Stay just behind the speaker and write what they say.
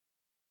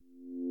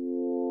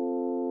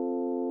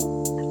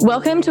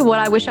Welcome to What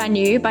I Wish I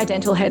Knew by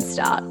Dental Head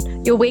Start,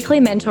 your weekly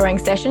mentoring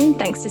session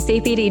thanks to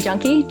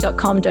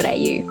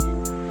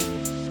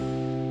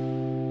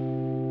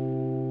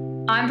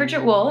cpdjunkie.com.au. I'm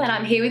Bridget Wall and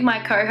I'm here with my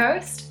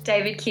co-host,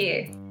 David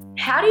Keir.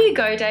 How do you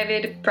go,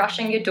 David,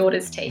 brushing your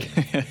daughter's teeth?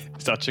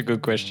 Such a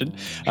good question.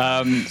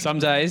 Some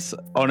days,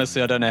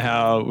 honestly, I don't know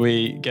how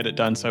we get it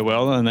done so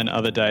well, and then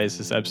other days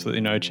there's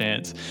absolutely no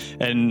chance.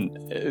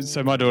 And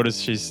so my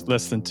daughter's, she's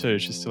less than 2.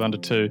 She's still under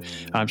 2.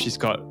 She's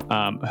got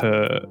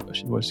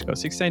she's got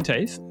 16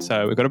 teeth,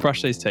 so we've got to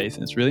brush these teeth,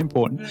 and it's really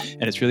important,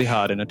 and it's really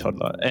hard in a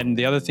toddler. And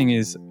the other thing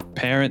is,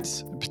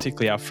 parents,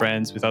 particularly our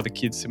friends with other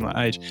kids similar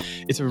age,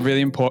 it's a really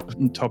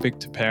important topic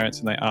to parents,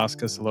 and they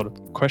ask us a lot of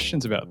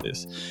questions about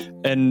this.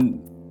 And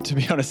to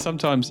be honest,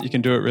 sometimes you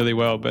can do it really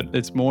well, but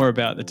it's more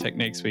about the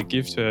techniques we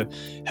give to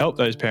help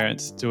those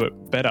parents do it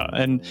better.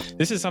 And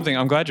this is something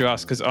I'm glad you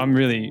asked, because I'm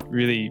really,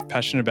 really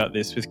passionate about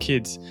this with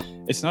kids.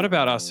 It's not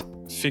about us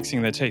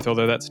fixing their teeth,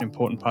 although that's an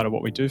important part of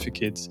what we do for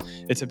kids.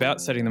 It's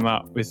about setting them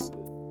up with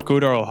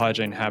good oral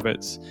hygiene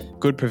habits,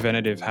 good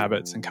preventative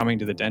habits, and coming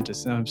to the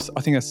dentist. And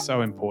I think that's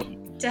so important.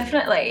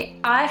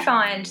 Definitely. I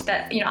find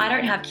that, I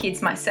don't have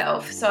kids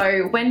myself.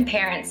 So when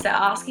parents are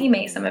asking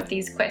me some of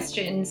these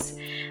questions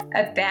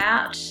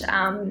about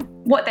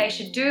what they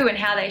should do and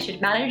how they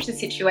should manage the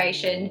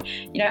situation,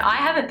 I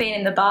haven't been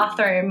in the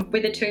bathroom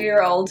with a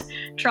 2-year-old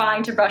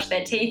trying to brush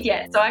their teeth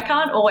yet, so I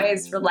can't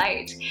always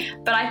relate.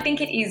 But I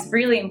think it is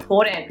really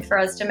important for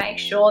us to make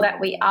sure that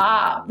we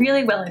are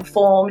really well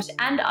informed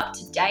and up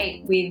to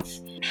date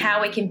with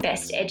how we can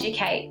best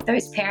educate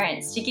those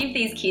parents to give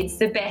these kids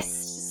the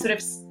best sort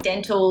of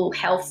dental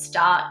health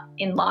start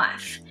in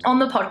life. On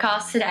the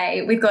podcast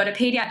today, we've got a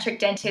paediatric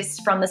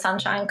dentist from the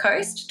Sunshine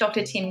Coast,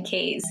 Dr. Tim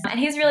Keys, and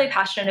he's really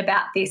passionate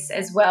about this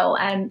as well.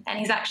 And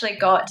he's actually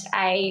got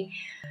a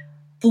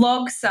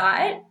blog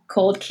site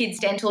called Kids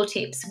Dental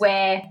Tips,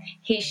 where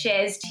he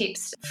shares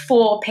tips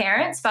for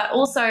parents, but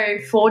also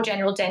for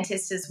general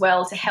dentists as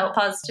well, to help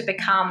us to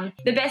become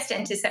the best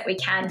dentists that we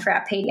can for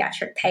our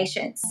paediatric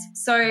patients.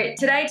 So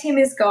today, Tim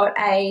has got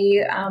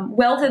a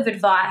wealth of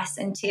advice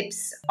and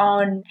tips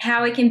on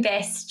how we can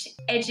best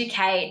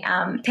educate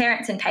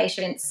parents and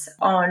patients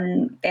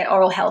on their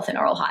oral health and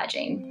oral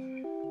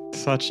hygiene.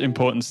 Such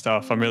important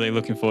stuff. I'm really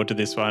looking forward to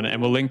this one,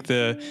 and we'll link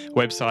the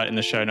website in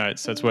the show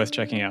notes, so it's worth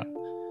checking out.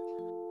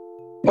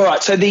 All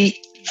right, so the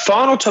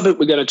final topic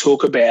we're going to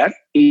talk about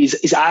is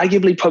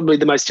arguably probably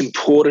the most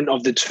important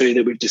of the two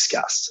that we've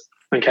discussed.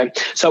 Okay,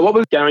 so what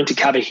we're going to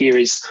cover here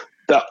is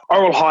the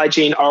oral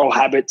hygiene, oral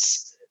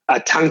habits,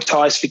 tongue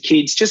ties for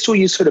kids, just all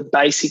your sort of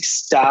basic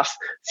stuff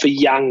for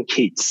young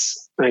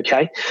kids.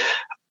 Okay,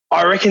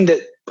 I reckon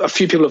that a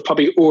few people have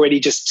probably already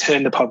just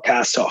turned the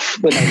podcast off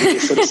when they do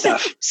this sort of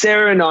stuff.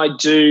 Sarah and I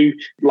do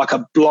like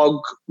a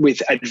blog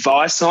with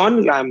advice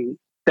on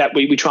that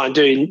we try and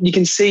do. And you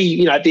can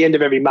see, at the end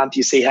of every month,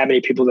 you see how many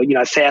people,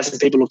 1,000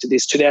 people looked at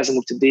this, 2,000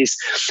 looked at this.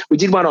 We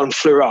did one on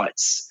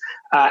fluorides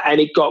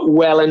and it got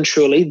well and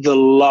truly the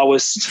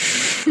lowest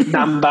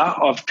number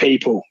of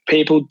people.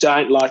 People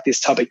don't like this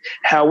topic.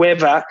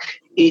 However,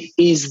 it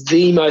is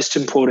the most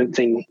important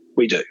thing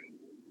we do.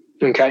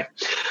 Okay.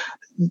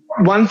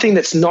 One thing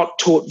that's not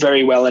taught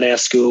very well at our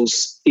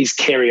schools is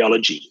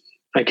cariology.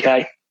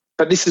 Okay.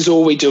 But this is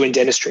all we do in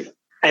dentistry.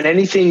 And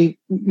anything,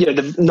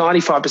 the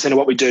 95% of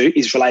what we do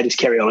is related to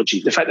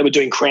cariology. The fact that we're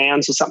doing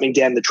crowns or something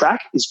down the track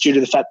is due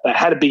to the fact that they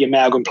had a big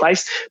amalgam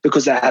placed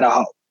because they had a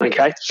hole,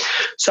 okay?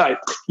 So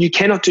you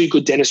cannot do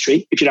good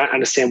dentistry if you don't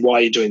understand why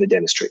you're doing the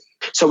dentistry.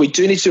 So we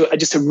do need to do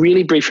just a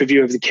really brief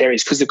review of the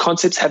caries, because the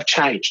concepts have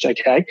changed,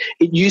 okay?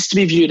 It used to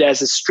be viewed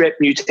as a strep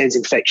mutans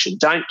infection.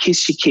 Don't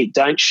kiss your kid.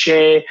 Don't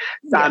share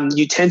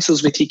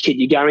utensils with your kid.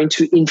 You're going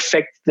to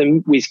infect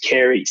them with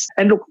caries.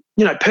 And look,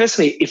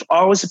 personally, if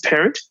I was a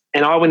parent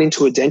and I went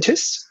into a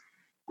dentist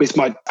with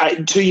my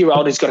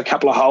 2-year-old who's got a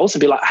couple of holes and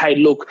be like, hey,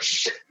 look,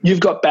 you've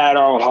got bad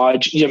oral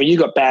hygiene, you've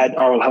got bad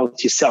oral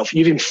health yourself.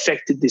 You've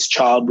infected this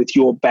child with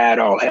your bad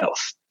oral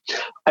health.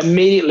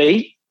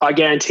 Immediately, I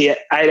guarantee you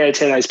 8 out of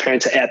 10 of those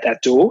parents are out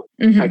that door.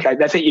 Mm-hmm. Okay,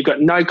 they think you've got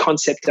no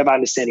concept of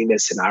understanding their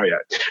scenario,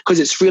 because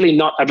it's really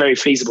not a very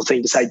feasible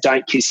thing to say,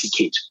 don't kiss your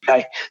kid.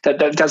 Okay,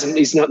 that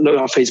is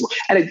not feasible.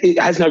 And it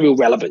has no real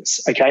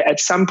relevance. Okay, at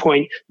some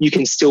point, you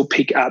can still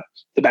pick up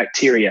the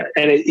bacteria,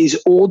 and it is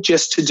all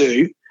just to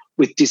do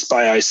with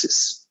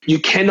dysbiosis. You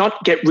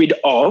cannot get rid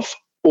of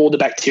all the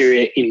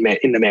bacteria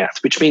in the mouth,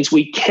 which means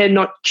we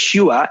cannot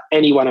cure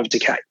anyone of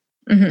decay.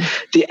 Mm-hmm.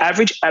 The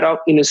average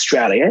adult in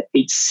Australia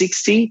eats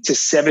 60 to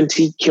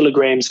 70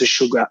 kilograms of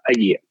sugar a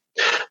year.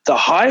 The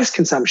highest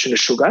consumption of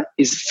sugar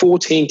is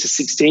 14 to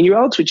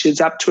 16-year-olds, which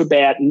is up to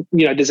about,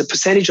 there's a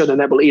percentage of them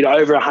that will eat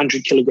over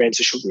 100 kilograms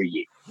of sugar a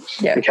year.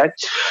 Yeah. Okay.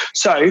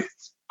 So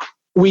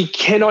we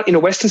cannot, in a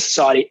Western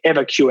society,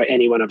 ever cure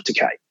anyone of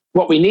decay.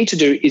 What we need to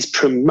do is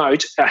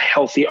promote a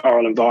healthy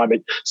oral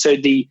environment. So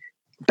the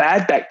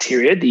bad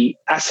bacteria, the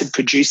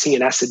acid-producing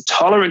and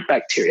acid-tolerant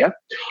bacteria,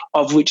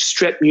 of which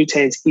strep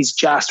mutans is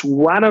just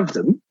one of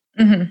them,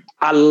 mm-hmm.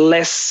 are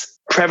less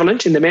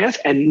prevalent in the mouth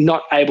and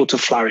not able to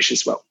flourish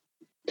as well.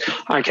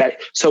 Okay,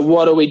 so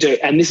what do we do?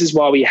 And this is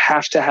why we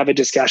have to have a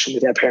discussion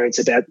with our parents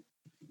about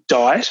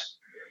diet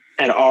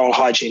and oral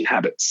hygiene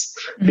habits,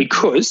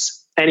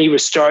 because any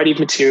restorative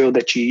material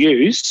that you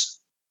use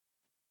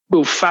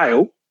will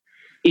fail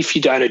if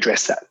you don't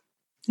address that.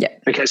 Yeah.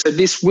 Okay, so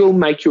this will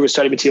make your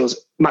restorative materials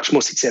much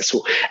more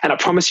successful. And I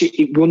promise you,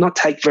 it will not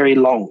take very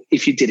long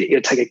if you did it.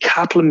 It'll take a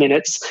couple of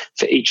minutes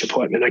for each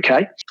appointment,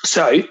 okay?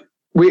 So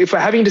if we're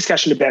having a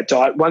discussion about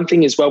diet, one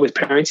thing as well with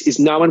parents is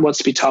no one wants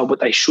to be told what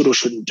they should or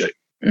shouldn't do.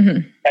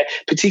 Okay?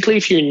 Particularly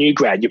if you're a new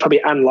grad, you're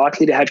probably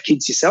unlikely to have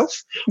kids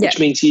yourself, which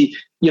means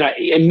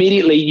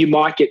immediately you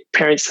might get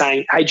parents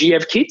saying, hey, do you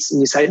have kids?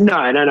 And you say, no.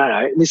 And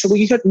they say, well,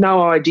 you've got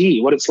no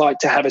idea what it's like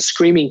to have a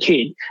screaming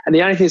kid, and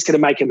the only thing that's going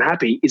to make them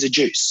happy is a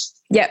juice.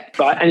 Yep.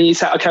 Right. And you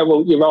say, okay,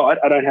 well, you're right,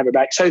 I don't have a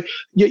back. So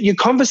your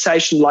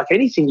conversation, like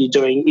anything you're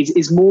doing,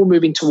 is more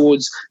moving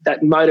towards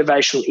that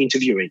motivational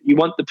interviewing. You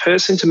want the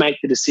person to make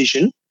the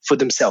decision for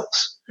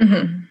themselves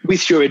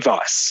with your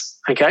advice.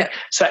 Okay. Yep.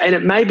 So, and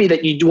it may be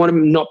that you want to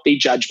not be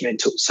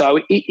judgmental. So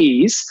it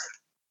is,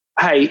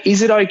 hey,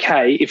 is it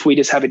okay if we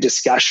just have a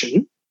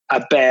discussion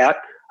about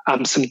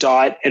some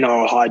diet and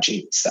oral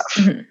hygiene stuff?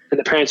 And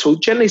the parents will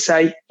generally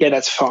say, yeah,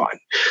 that's fine.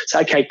 So,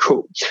 okay,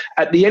 cool.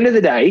 At the end of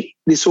the day,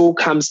 this all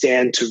comes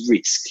down to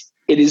risk.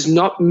 It is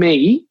not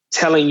me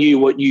telling you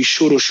what you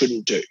should or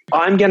shouldn't do.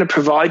 I'm going to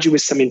provide you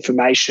with some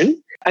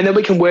information, and then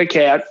we can work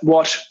out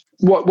what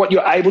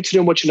you're able to do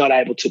and what you're not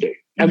able to do.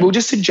 And we'll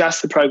just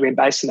adjust the program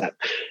based on that.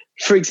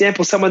 For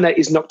example, someone that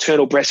is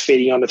nocturnal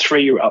breastfeeding on a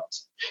 3-year-old,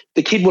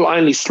 the kid will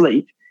only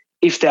sleep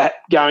if they're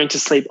going to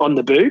sleep on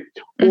the boob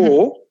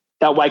or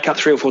they'll wake up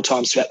 3 or 4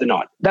 times throughout the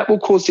night. That will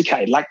cause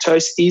decay.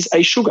 Lactose is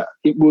a sugar.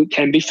 It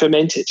can be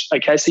fermented.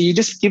 Okay, so you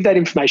just give that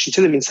information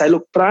to them and say,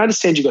 look, but I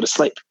understand you've got to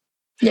sleep.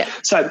 Yeah.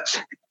 So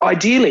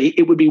ideally,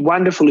 it would be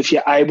wonderful if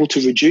you're able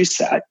to reduce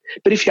that.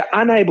 But if you're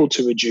unable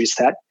to reduce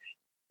that,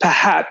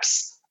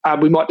 perhaps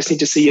we might just need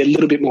to see you a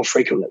little bit more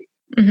frequently.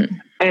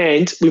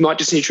 And we might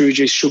just need to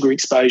reduce sugar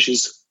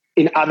exposures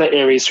in other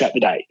areas throughout the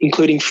day,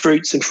 including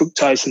fruits and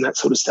fructose and that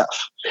sort of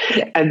stuff.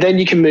 Yeah. And then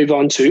you can move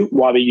on to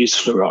why we use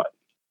fluoride.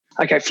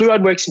 Okay,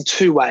 fluoride works in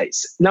 2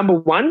 ways. Number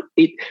one,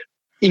 it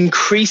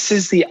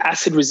increases the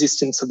acid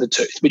resistance of the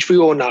tooth, which we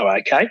all know,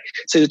 okay?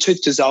 So the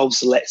tooth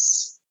dissolves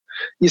less.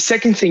 Your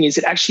second thing is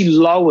it actually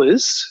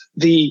lowers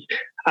the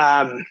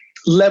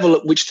level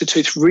at which the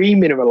tooth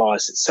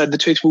remineralizes. So the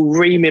tooth will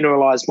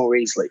remineralize more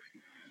easily.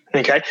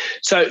 Okay,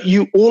 so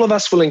all of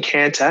us will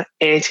encounter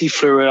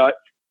anti-fluoride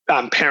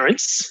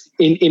parents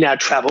in our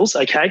travels,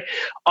 okay?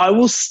 I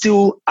will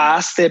still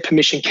ask their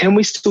permission. Can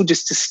we still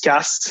just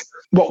discuss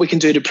what we can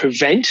do to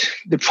prevent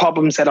the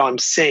problems that I'm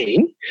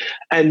seeing?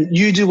 And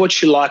you do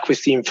what you like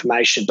with the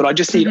information, but I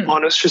just need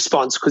honest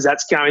response, because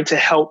that's going to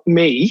help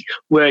me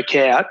work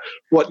out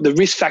what the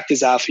risk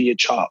factors are for your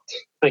child.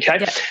 Okay.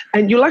 Yep.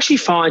 And you'll actually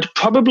find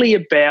probably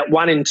about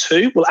 1 in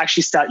 2 will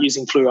actually start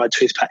using fluoride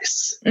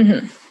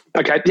toothpastes.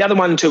 Okay. The other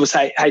 1 and 2 will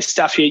say, hey,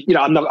 stuff here,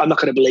 I'm not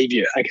going to believe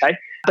you. Okay.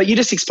 But you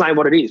just explain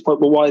what it is,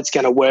 why it's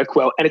going to work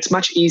well. And it's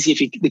much easier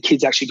if the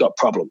kid's actually got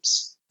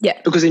problems. Yeah.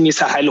 Because then you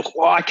say, hey, look,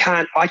 I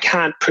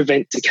can't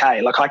prevent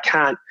decay. Like I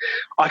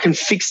can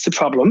fix the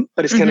problem,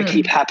 but it's going to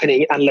keep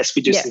happening unless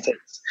we do some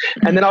things.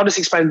 And then I'll just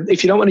explain,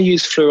 if you don't want to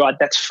use fluoride,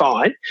 that's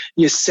fine.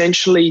 You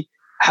essentially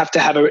have to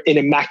have an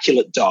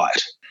immaculate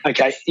diet.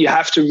 Okay. You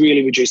have to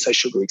really reduce those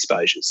sugar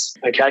exposures.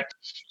 Okay.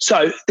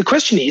 So the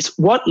question is,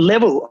 what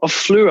level of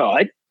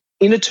fluoride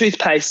in a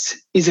toothpaste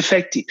is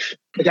effective?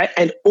 Okay.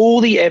 And all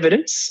the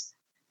evidence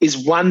is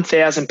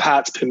 1,000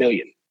 parts per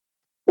million.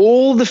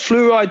 All the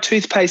fluoride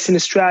toothpaste in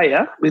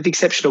Australia, with the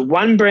exception of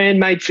one brand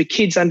made for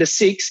kids under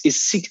 6,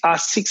 are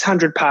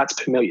 600 parts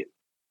per million.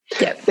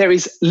 Yep. There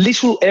is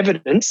little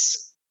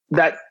evidence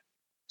that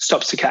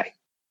stops decay.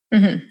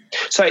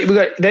 So we've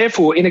got,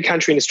 therefore, in a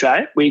country in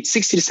Australia, we eat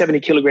 60 to 70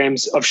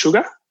 kilograms of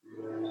sugar,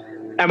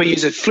 and we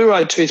use a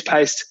fluoride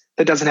toothpaste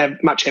that doesn't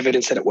have much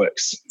evidence that it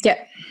works.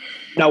 Yeah.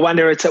 No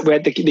wonder it's where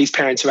these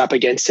parents are up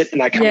against it,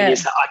 and they come in and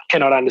say, I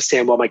cannot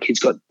understand why my kid's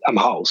got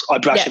holes. I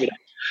brush every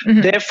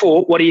day.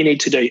 Therefore, what do you need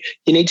to do?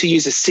 You need to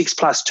use a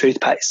 6+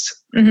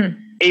 toothpaste,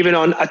 even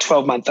on a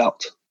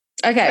 12-month-old.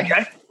 Okay.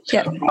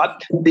 Yeah.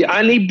 But the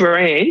only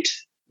brand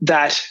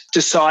that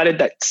decided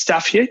that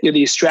stuff you're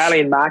the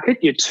Australian market,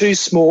 you're too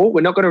small,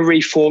 we're not going to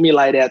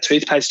reformulate our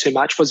toothpaste too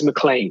much, was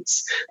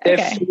Maclean's. They're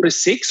 4 to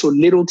 6 or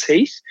little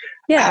teeth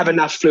have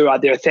enough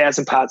fluoride. They're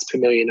 1,000 parts per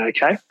million,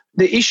 okay?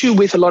 The issue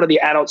with a lot of the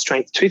adult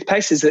strength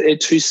toothpaste is that they're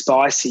too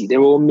spicy. They're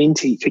all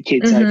minty for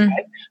kids,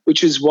 okay?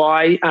 Which is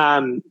why,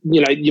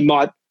 you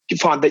might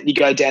find that you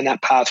go down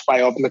that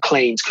pathway of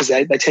Maclean's, because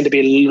they tend to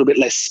be a little bit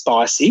less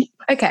spicy.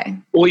 Okay.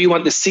 Or you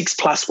want the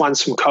 6+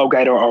 ones from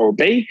Colgate or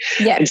Oral-B,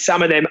 and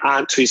some of them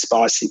aren't too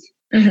spicy.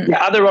 The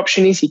other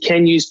option is you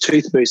can use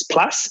Tooth Mousse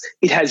Plus.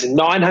 It has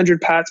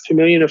 900 parts per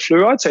million of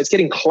fluoride, so it's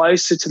getting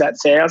closer to that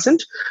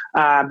 1,000,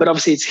 but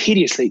obviously it's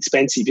hideously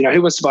expensive.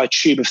 Who wants to buy a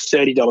tube of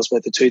 $30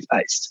 worth of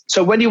toothpaste?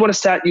 So when do you want to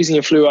start using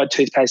a fluoride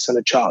toothpaste on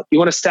a child? You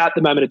want to start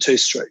the moment of tooth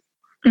strew.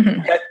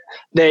 Okay?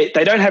 They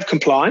don't have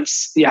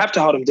compliance. You have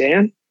to hold them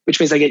down, which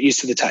means they get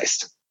used to the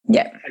taste.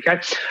 Yeah.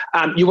 Okay.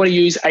 You want to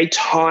use a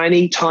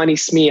tiny, tiny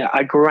smear,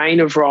 a grain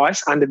of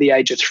rice under the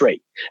age of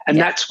 3. And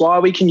that's why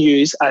we can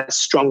use a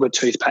stronger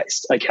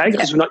toothpaste, okay?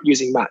 Because we're not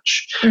using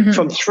much. Mm-hmm.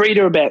 From 3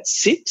 to about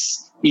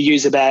 6, you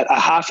use about a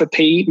half a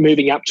pea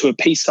moving up to a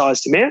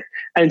pea-sized amount,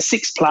 and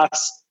 6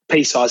 plus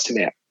pea-sized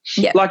amount.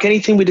 Yeah. Like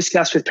anything we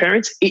discuss with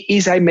parents, it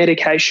is a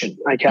medication,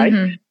 okay?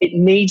 Mm-hmm. It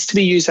needs to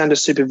be used under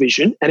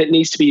supervision, and it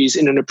needs to be used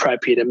in an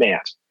appropriate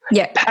amount.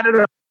 Yeah.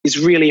 Panadol is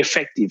really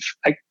effective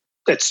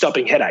at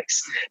stopping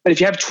headaches. But if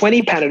you have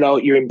 20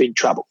 Panadol, you're in big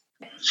trouble.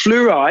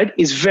 Fluoride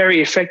is very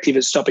effective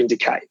at stopping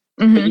decay,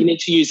 but you need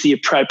to use the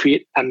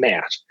appropriate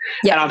amount.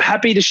 Yeah. And I'm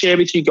happy to share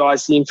with you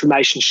guys the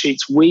information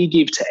sheets we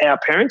give to our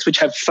parents, which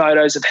have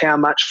photos of how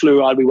much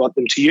fluoride we want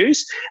them to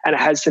use, and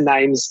it has the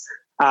names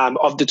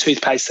of the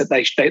toothpaste that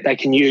they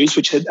can use,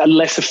 which are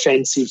less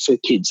offensive for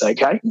kids,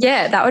 okay?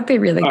 Yeah, that would be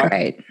really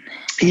great.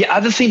 The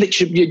other thing that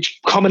you're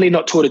commonly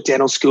not taught at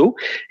dental school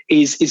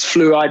is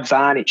fluoride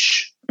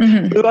varnish.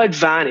 Mm-hmm. Fluoride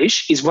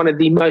varnish is one of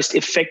the most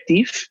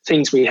effective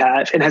things we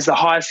have and has the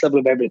highest level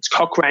of evidence,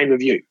 Cochrane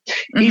review.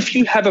 Mm-hmm. If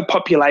you have a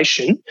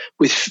population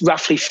with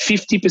roughly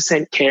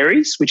 50%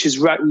 caries, which is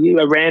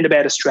around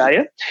about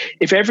Australia,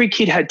 if every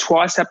kid had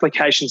twice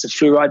applications of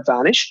fluoride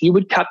varnish, you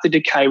would cut the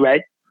decay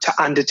rate to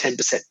under 10%.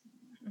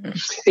 Mm-hmm.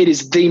 It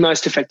is the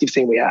most effective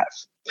thing we have.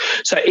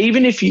 So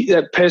even if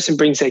a person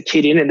brings their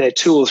kid in and they're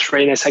 2 or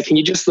 3 and they say, can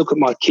you just look at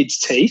my kid's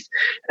teeth?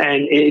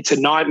 And it's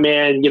a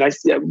nightmare, and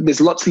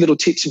there's lots of little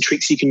tips and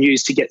tricks you can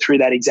use to get through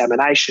that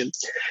examination.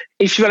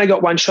 If you've only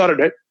got one shot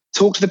at it,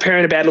 talk to the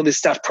parent about all this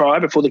stuff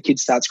prior before the kid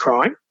starts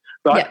crying,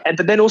 right? Yeah.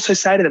 But then also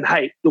say to them,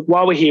 hey, look,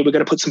 while we're here, we're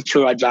going to put some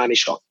fluoride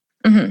varnish on.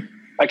 Mm-hmm.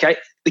 Okay,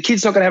 the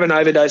kid's not going to have an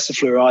overdose of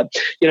fluoride.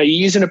 You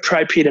use an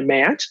appropriate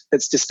amount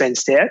that's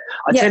dispensed out.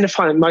 I tend to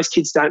find that most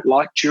kids don't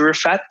like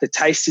Durafat. The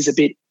taste is a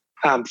bit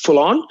full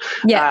on.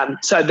 Yeah.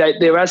 So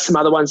there are some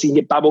other ones. You can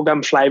get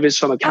bubblegum flavors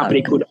from a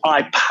company called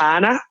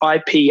Ipana,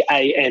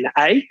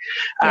 IPANA,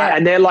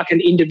 and they're like an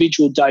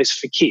individual dose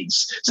for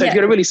kids. So if you've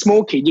got a really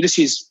small kid, you just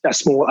use a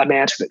small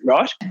amount of it,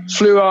 right?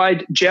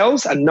 Fluoride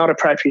gels are not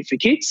appropriate for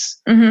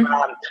kids. Mm-hmm.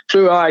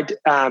 Fluoride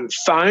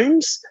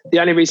foams, the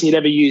only reason you'd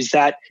ever use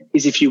that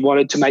is if you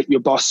wanted to make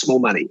your boss more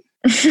money.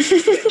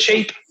 They're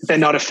cheap, they're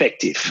not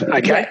effective,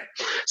 okay? Yeah.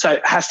 So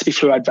it has to be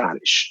fluoride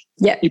varnish.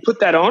 Yeah. You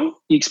put that on,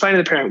 you explain to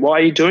the parent why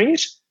you're doing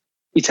it,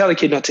 you tell the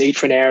kid not to eat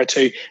for an hour or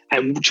 2,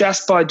 and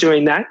just by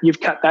doing that,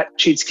 you've cut that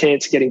kid's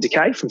chance of getting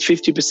decay from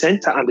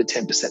 50% to under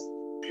 10%.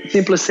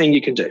 Simplest thing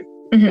you can do,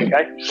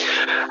 okay?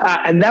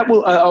 And that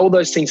will, all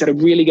those things that are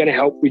really going to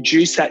help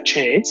reduce that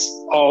chance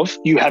of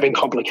you having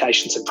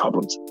complications and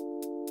problems.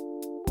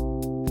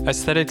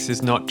 Aesthetics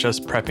is not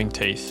just prepping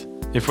teeth.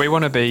 If we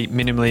want to be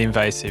minimally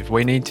invasive,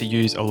 we need to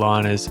use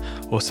aligners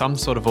or some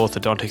sort of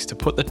orthodontics to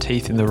put the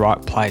teeth in the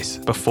right place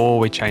before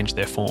we change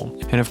their form.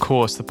 And of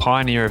course, the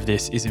pioneer of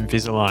this is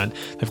Invisalign.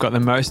 They've got the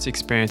most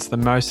experience, the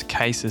most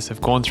cases have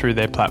gone through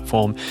their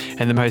platform,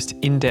 and the most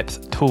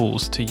in-depth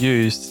tools to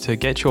use to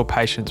get your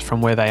patients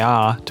from where they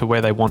are to where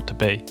they want to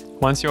be.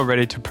 Once you're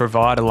ready to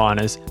provide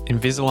aligners,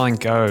 Invisalign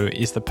Go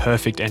is the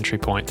perfect entry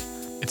point.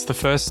 It's the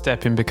first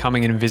step in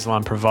becoming an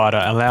Invisalign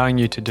provider, allowing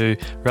you to do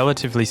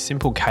relatively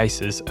simple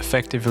cases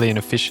effectively and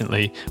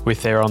efficiently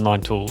with their online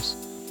tools.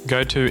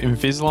 Go to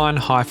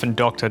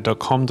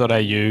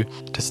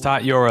invisalign-doctor.com.au to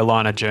start your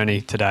aligner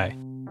journey today.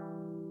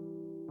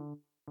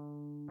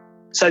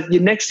 So the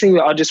next thing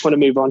that I just want to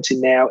move on to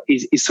now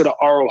is sort of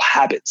oral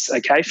habits,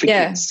 okay, for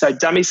kids. So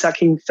dummy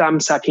sucking, thumb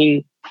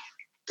sucking.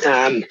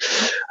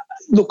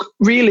 Look,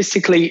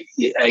 realistically,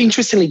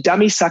 interestingly,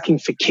 dummy sucking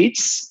for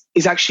kids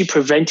is actually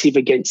preventive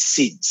against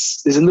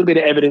SIDS. There's a little bit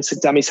of evidence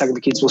that dummy sucking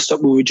for kids will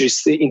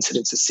reduce the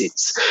incidence of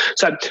SIDS.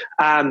 So,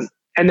 and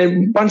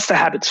then once the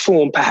habits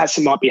form, perhaps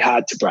it might be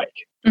hard to break.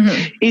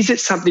 Mm-hmm. Is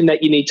it something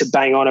that you need to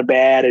bang on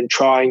about and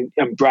try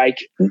and break?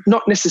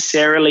 Not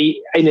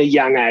necessarily in a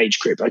young age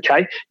group,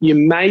 okay? You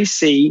may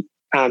see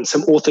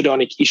some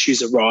orthodontic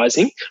issues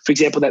arising. For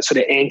example, that sort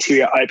of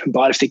anterior open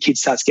bite if the kid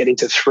starts getting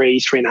to 3,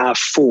 3.5,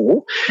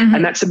 4. Mm-hmm.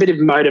 And that's a bit of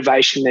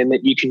motivation then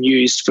that you can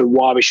use for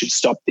why we should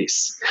stop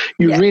this.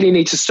 You really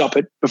need to stop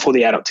it before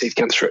the adult teeth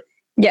come through.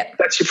 Yeah.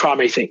 That's your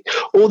primary thing.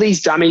 All these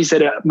dummies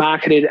that are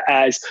marketed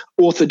as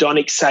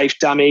orthodontic safe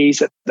dummies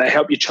that they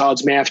help your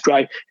child's mouth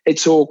grow,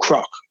 it's all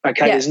crock,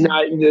 okay?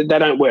 They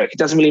don't work. It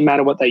doesn't really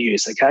matter what they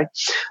use, okay?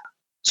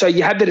 So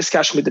you have the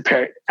discussion with the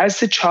parent. As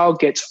the child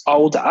gets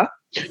older,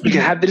 you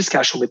can have the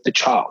discussion with the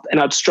child,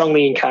 and I'd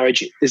strongly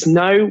encourage it. There's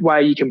no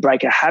way you can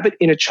break a habit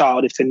in a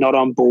child if they're not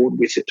on board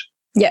with it.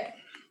 Yeah.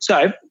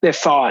 So they're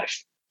 5.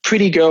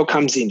 Pretty girl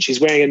comes in.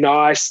 She's wearing a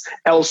nice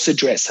Elsa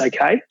dress,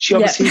 okay? She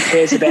obviously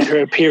cares about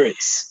her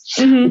appearance,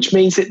 which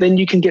means that then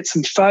you can get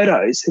some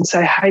photos and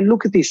say, hey,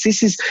 look at this.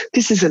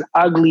 This is an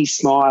ugly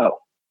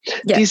smile.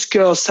 Yeah. This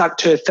girl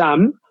sucked her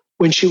thumb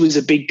when she was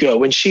a big girl,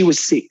 when she was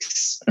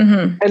 6.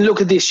 Mm-hmm. And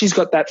look at this. She's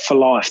got that for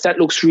life. That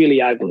looks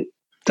really ugly.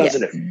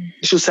 Doesn't it?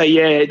 She'll say,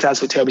 yeah, it does.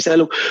 We'll tell me. Say,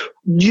 look,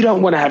 you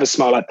don't want to have a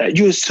smile like that.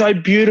 You're so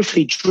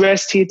beautifully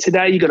dressed here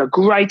today. You got a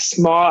great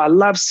smile. I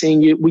love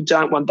seeing you. We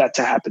don't want that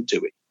to happen, do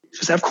we?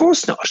 She'll say, of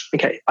course not.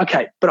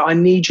 Okay, but I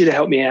need you to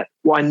help me out.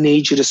 Well, I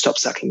need you to stop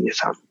sucking your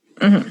thumb.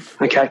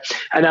 Mm-hmm. Okay.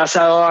 And I'll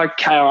say,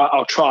 okay,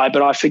 I'll try,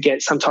 but I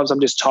forget. Sometimes I'm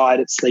just tired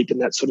at sleep and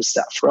that sort of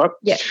stuff, right?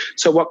 Yeah.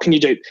 So what can you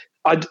do?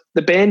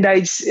 The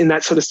Band-Aids and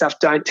that sort of stuff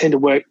don't tend to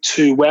work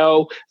too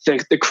well.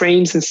 The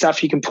creams and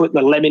stuff you can put,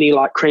 the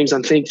lemony-like creams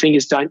on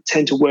fingers don't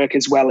tend to work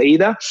as well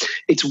either.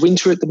 It's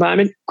winter at the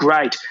moment.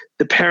 Great.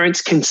 The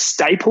parents can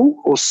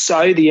staple or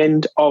sew the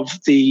end of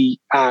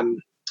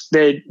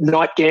their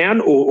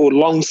nightgown or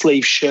long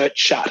sleeve shirt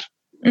shut.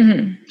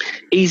 Mm-hmm.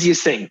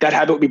 Easiest thing. That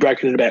habit will be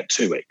broken in about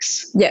 2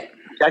 weeks. Yeah.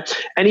 Okay?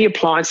 Any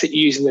appliance that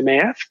you use in the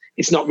mouth,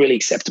 it's not really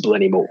acceptable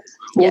anymore.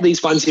 All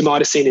these ones you might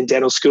have seen in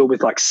dental school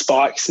with like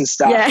spikes and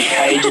stuff, and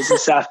cages and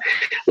stuff.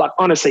 Like,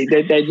 honestly,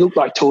 they look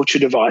like torture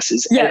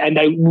devices, and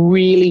they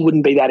really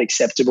wouldn't be that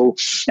acceptable.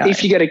 No.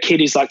 If you get a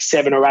kid who's like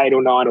 7 or 8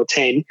 or 9 or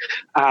 10,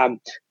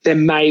 there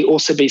may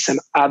also be some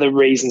other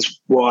reasons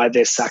why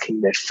they're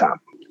sucking their thumb.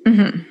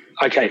 Mm-hmm.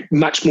 Okay,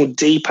 much more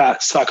deeper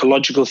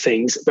psychological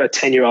things about a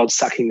 10-year-old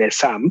sucking their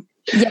thumb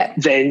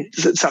than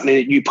something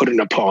that you put an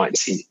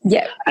appliance in.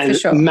 Yeah, and for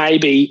sure.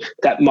 Maybe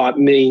that might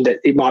mean that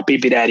it might be a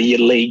bit out of your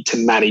league to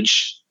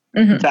manage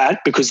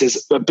that, because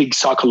there's a big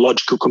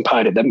psychological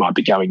component that might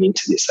be going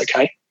into this,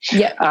 okay?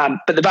 Yeah.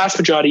 But the vast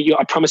majority,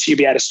 I promise you'll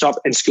be able to stop,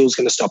 and school's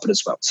going to stop it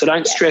as well. So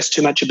don't stress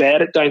too much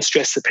about it. Don't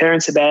stress the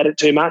parents about it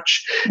too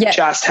much. Yeah.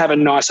 Just have a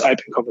nice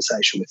open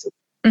conversation with them.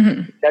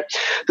 Mm-hmm. Okay?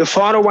 The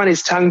final one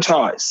is tongue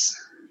ties.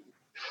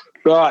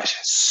 Right,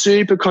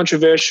 super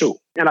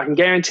controversial. And I can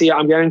guarantee you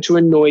I'm going to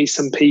annoy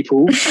some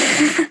people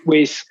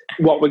with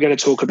what we're going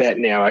to talk about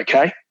now,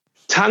 okay?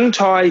 Tongue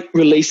tie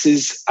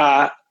releases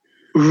are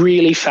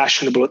really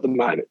fashionable at the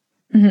moment,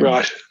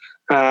 right?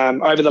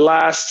 Over the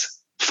last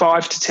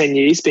 5 to 10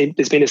 years,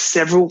 there's been a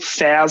several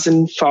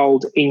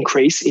thousand-fold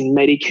increase in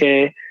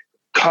Medicare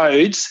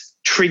codes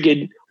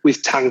triggered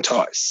with tongue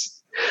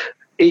ties.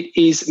 It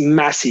is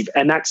massive,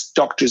 and that's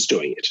doctors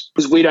doing it,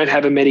 because we don't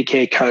have a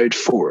Medicare code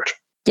for it.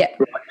 Yeah.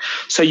 Right.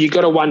 So you've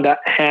got to wonder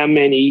how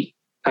many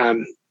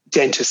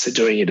dentists are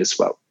doing it as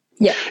well.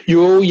 Yeah.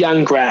 You're all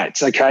young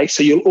grads, okay?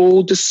 So you'll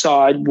all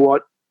decide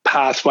what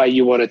pathway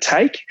you want to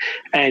take,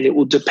 and it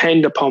will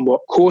depend upon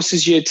what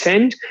courses you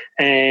attend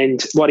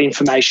and what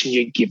information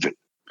you're given,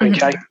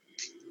 okay?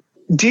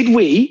 Did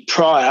we,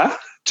 prior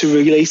to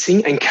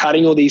releasing and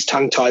cutting all these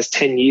tongue ties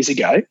 10 years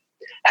ago,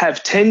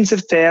 have tens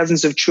of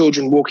thousands of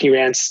children walking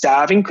around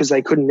starving because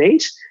they couldn't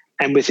eat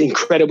and with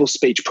incredible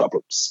speech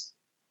problems?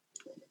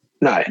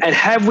 No. And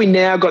have we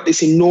now got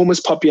this enormous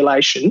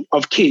population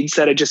of kids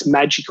that are just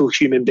magical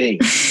human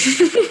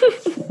beings?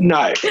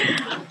 No.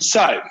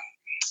 So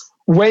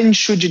when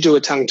should you do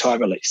a tongue tie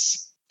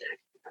release?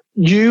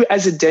 You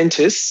as a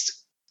dentist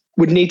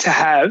would need to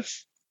have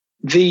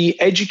the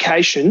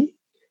education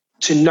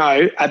to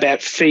know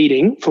about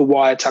feeding for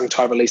why a tongue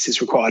tie release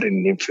is required in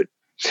an infant.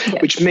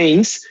 Yeah. Which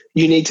means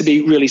you need to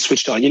be really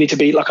switched on. You need to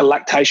be like a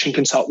lactation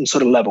consultant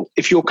sort of level.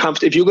 If you're going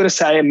to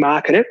say and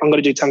market it, I'm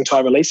going to do tongue tie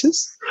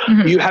releases,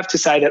 you have to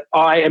say that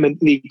I am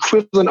the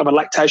equivalent of a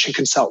lactation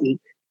consultant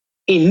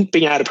in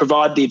being able to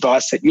provide the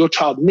advice that your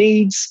child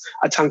needs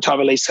a tongue tie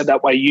release, so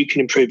that way you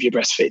can improve your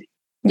breastfeeding.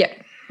 Yeah.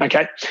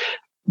 Okay.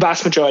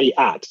 Vast majority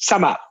aren't.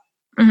 Some are.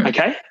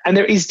 Okay. And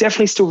there is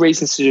definitely still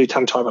reasons to do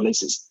tongue tie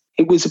releases.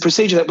 It was a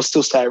procedure that will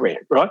still stay around,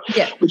 right?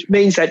 Yeah. Which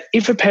means that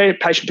if a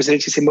patient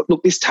presents and says,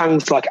 look, this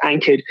tongue's like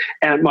anchored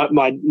and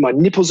my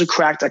nipples are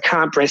cracked, I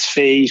can't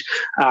breastfeed,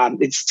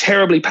 it's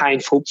terribly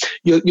painful,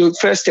 your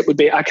first step would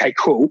be, okay,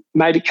 cool,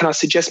 can I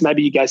suggest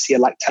maybe you go see a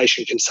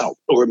lactation consultant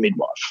or a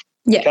midwife?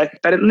 Yeah. Okay?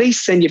 But at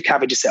least then you've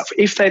covered yourself.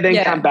 If they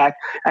then come back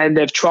and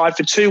they've tried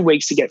for 2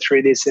 weeks to get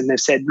through this and they've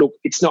said, look,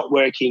 it's not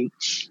working,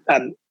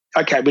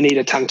 okay, we need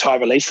a tongue tie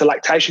release. The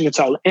lactation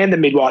consultant and the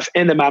midwife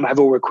and the mum have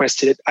all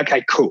requested it.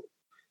 Okay, cool.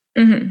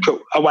 Cool.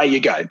 Away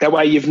you go. That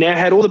way you've now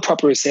had all the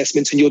proper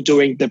assessments and you're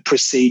doing the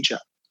procedure.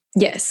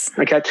 Yes.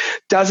 Okay.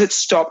 Does it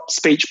stop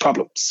speech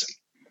problems?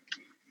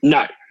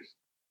 No.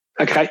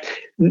 Okay.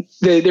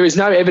 There is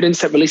no evidence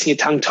that releasing a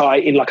tongue tie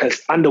in like a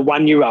under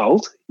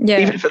 1-year-old,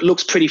 even if it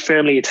looks pretty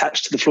firmly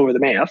attached to the floor of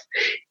the mouth,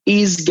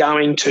 is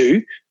going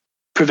to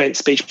prevent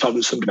speech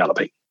problems from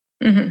developing.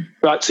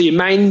 Right. So your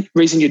main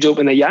reason you do it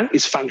when they're young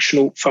is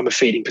functional from a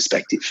feeding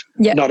perspective,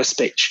 not a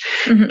speech.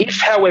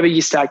 If, however,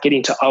 you start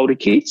getting to older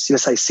kids,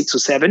 let's say 6 or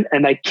 7,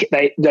 and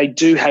they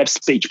do have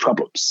speech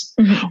problems,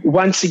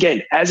 once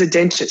again, as a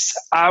dentist,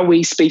 are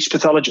we speech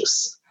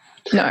pathologists?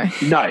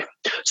 No.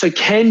 So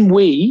can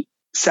we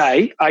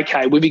say,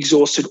 okay, we've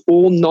exhausted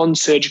all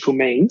non-surgical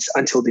means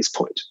until this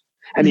point?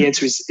 And the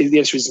answer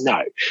is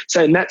no.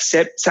 So in that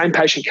step, same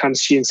patient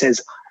comes to you and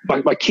says,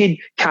 my kid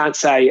can't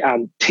say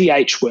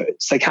TH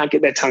words. They can't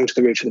get their tongue to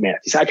the roof of the mouth.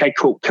 You say, okay,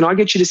 cool. Can I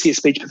get you to see a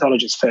speech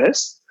pathologist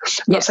first?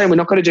 I'm not saying we're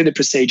not going to do the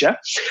procedure,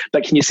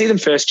 but can you see them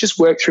first? Just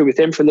work through with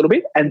them for a little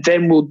bit, and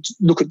then we'll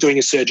look at doing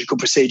a surgical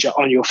procedure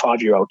on your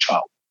 5-year-old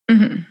child.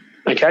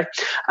 Okay.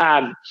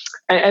 And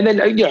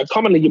then,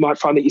 commonly you might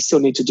find that you still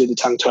need to do the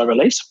tongue tie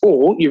release,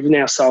 or you've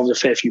now solved a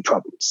fair few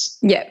problems.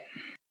 Yeah.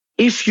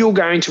 If you're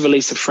going to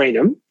release a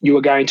frenum, you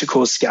are going to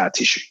cause scar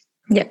tissue.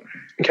 Yeah.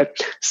 Okay.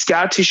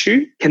 Scar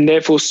tissue can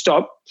therefore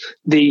stop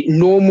the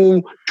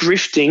normal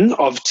drifting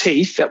of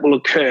teeth that will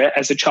occur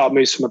as a child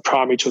moves from a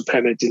primary to a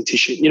permanent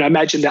dentition.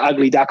 Imagine the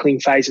ugly duckling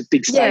phase with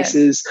big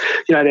spaces,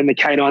 then the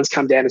canines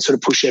come down and sort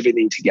of push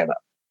everything together.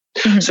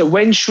 Mm-hmm. So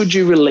when should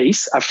you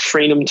release a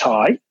frenum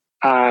tie?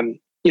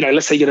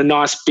 Let's say you get a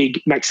nice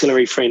big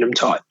maxillary frenum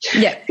tie.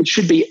 Yeah. It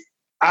should be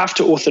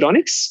after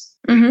orthodontics,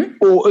 mm-hmm.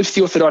 or if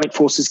the orthodontic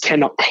forces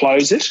cannot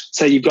close it,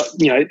 so you've got,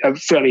 a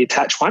fairly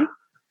attached one,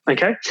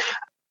 okay?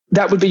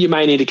 That would be your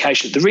main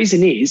indication. The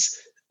reason is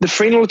the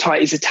frenal tie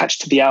is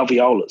attached to the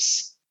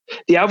alveolus.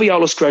 The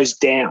alveolus grows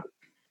down.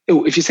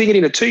 If you're seeing it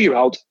in a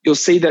 2-year-old, you'll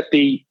see that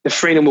the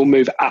frenum will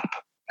move up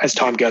as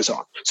time goes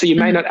on. So you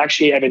may not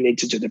actually ever need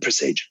to do the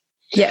procedure.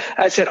 Yeah.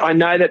 As I said, I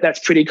know that that's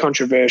pretty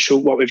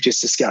controversial, what we've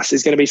just discussed.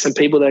 There's going to be some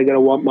people that are going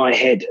to want my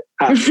head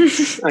up,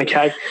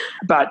 okay?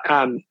 But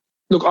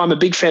look, I'm a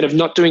big fan of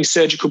not doing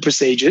surgical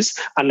procedures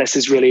unless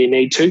there's really a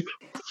need to.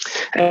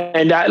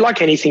 And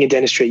like anything in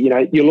dentistry,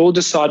 you'll all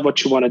decide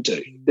what you want to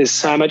do. There's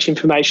so much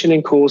information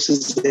and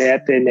courses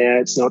out there now,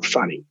 it's not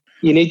funny.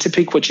 You need to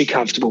pick what you're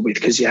comfortable with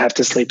because you have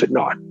to sleep at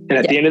night. And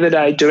at the end of the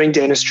day, doing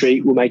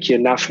dentistry will make you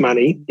enough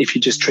money if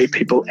you just treat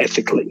people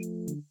ethically.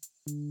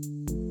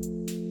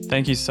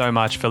 Thank you so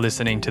much for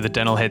listening to the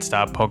Dental Head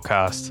Start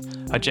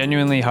podcast. I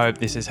genuinely hope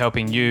this is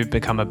helping you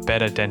become a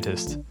better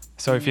dentist.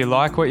 So if you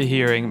like what you're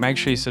hearing, make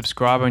sure you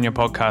subscribe on your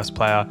podcast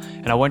player,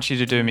 and I want you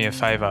to do me a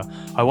favour.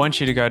 I want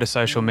you to go to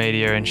social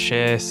media and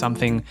share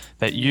something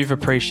that you've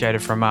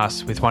appreciated from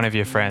us with one of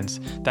your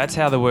friends. That's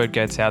how the word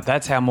gets out.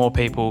 That's how more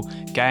people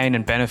gain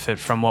and benefit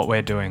from what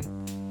we're doing.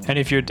 And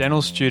if you're a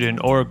dental student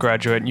or a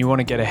graduate and you want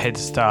to get a head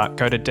start,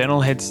 go to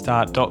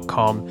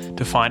dentalheadstart.com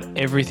to find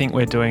everything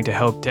we're doing to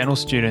help dental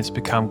students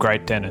become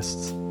great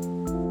dentists.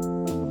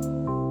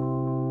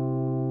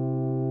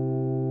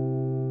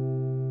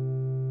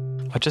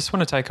 I just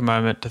want to take a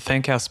moment to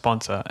thank our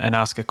sponsor and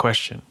ask a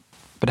question.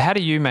 But how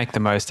do you make the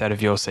most out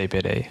of your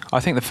CPD?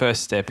 I think the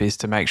first step is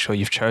to make sure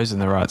you've chosen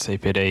the right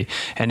CPD.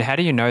 And how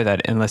do you know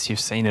that unless you've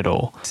seen it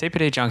all?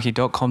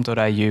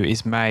 cpdjunkie.com.au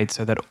is made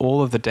so that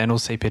all of the dental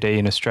CPD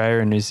in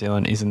Australia and New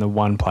Zealand is in the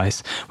one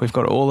place. We've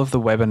got all of the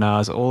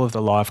webinars, all of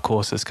the live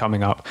courses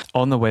coming up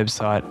on the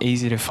website,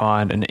 easy to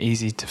find and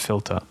easy to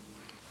filter.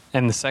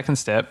 And the second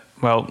step,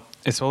 well,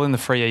 it's all in the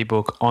free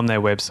ebook on their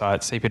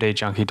website,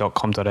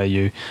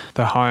 cpdjunkie.com.au,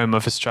 the home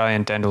of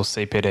Australian dental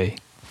CPD.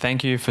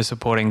 Thank you for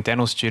supporting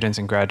dental students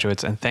and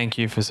graduates, and thank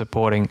you for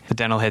supporting the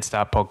Dental Head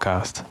Start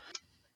podcast.